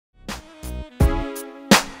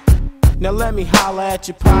Now let me holler at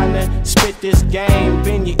your partner, spit this game,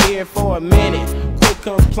 bend your ear for a minute. Quit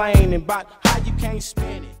complaining about how you can't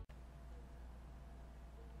spin it.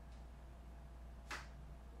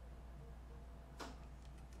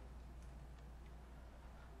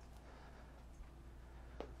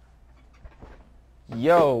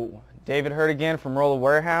 Yo, David Hirt again from Roller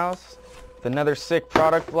Warehouse with another sick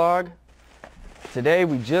product vlog. Today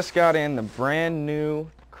we just got in the brand new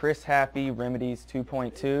Remz Haffey Remedyz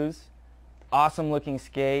 2.2s. Awesome looking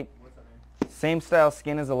skate. Same style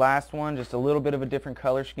skin as the last one, just a little bit of a different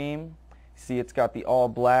color scheme. See, it's got the all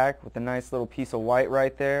black with a nice little piece of white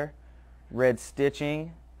right there. Red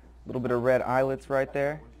stitching, a little bit of red eyelets right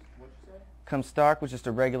there. Comes stock with just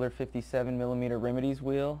a regular 57mm Remedyz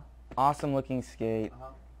wheel. Awesome looking skate.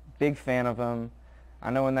 Big fan of them. I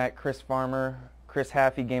know when that Remz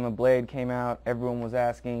Haffey Game of Blade came out, everyone was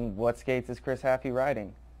asking, what skates is Remz Haffey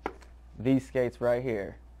riding? These skates right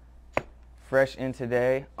here. Fresh in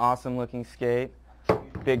today. Awesome looking skate.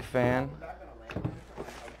 Big fan.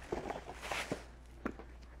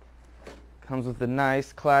 Comes with a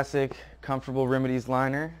nice, classic, comfortable Remedyz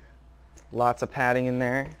liner. Lots of padding in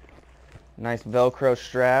there. Nice Velcro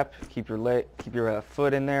strap, keep your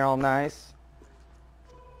foot in there all nice.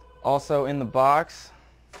 Also in the box,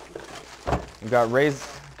 we've got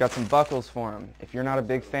some buckles for them. If you're not a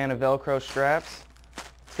big fan of Velcro straps,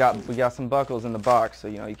 we got some buckles in the box, so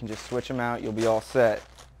you can just switch them out. You'll be all set.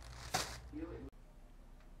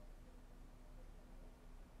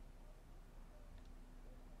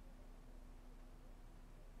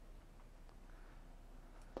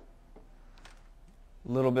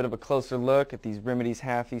 A little bit of a closer look at these Remedys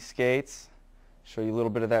Haffey skates. Show you a little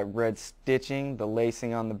bit of that red stitching, the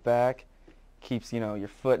lacing on the back. Keeps your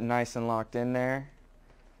foot nice and locked in there.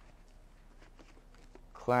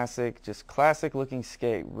 Classic, just classic looking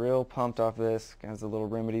skate. Real pumped off this. Has the little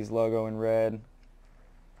Remedys logo in red.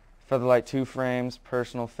 Featherlight 2 frames,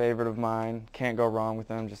 personal favorite of mine. Can't go wrong with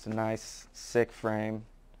them. Just a nice, sick frame.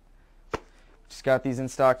 Just got these in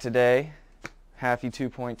stock today. Haffey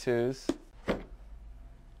 2.2s.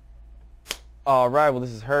 Alright, well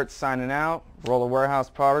this is Hirt signing out. Roller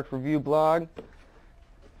Warehouse product review blog.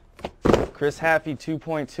 Remz Haffey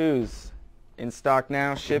 2.2s in stock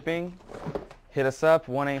now, shipping. Hit us up,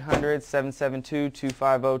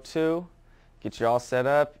 1-800-772-2502. Get you all set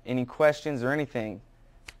up. Any questions or anything,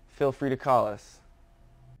 feel free to call us.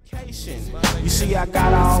 You see, I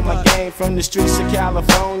got all my game from the streets of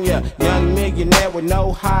California. Young millionaire with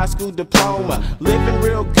no high school diploma. Living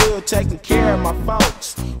real good, taking care of my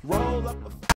folks. Roll up a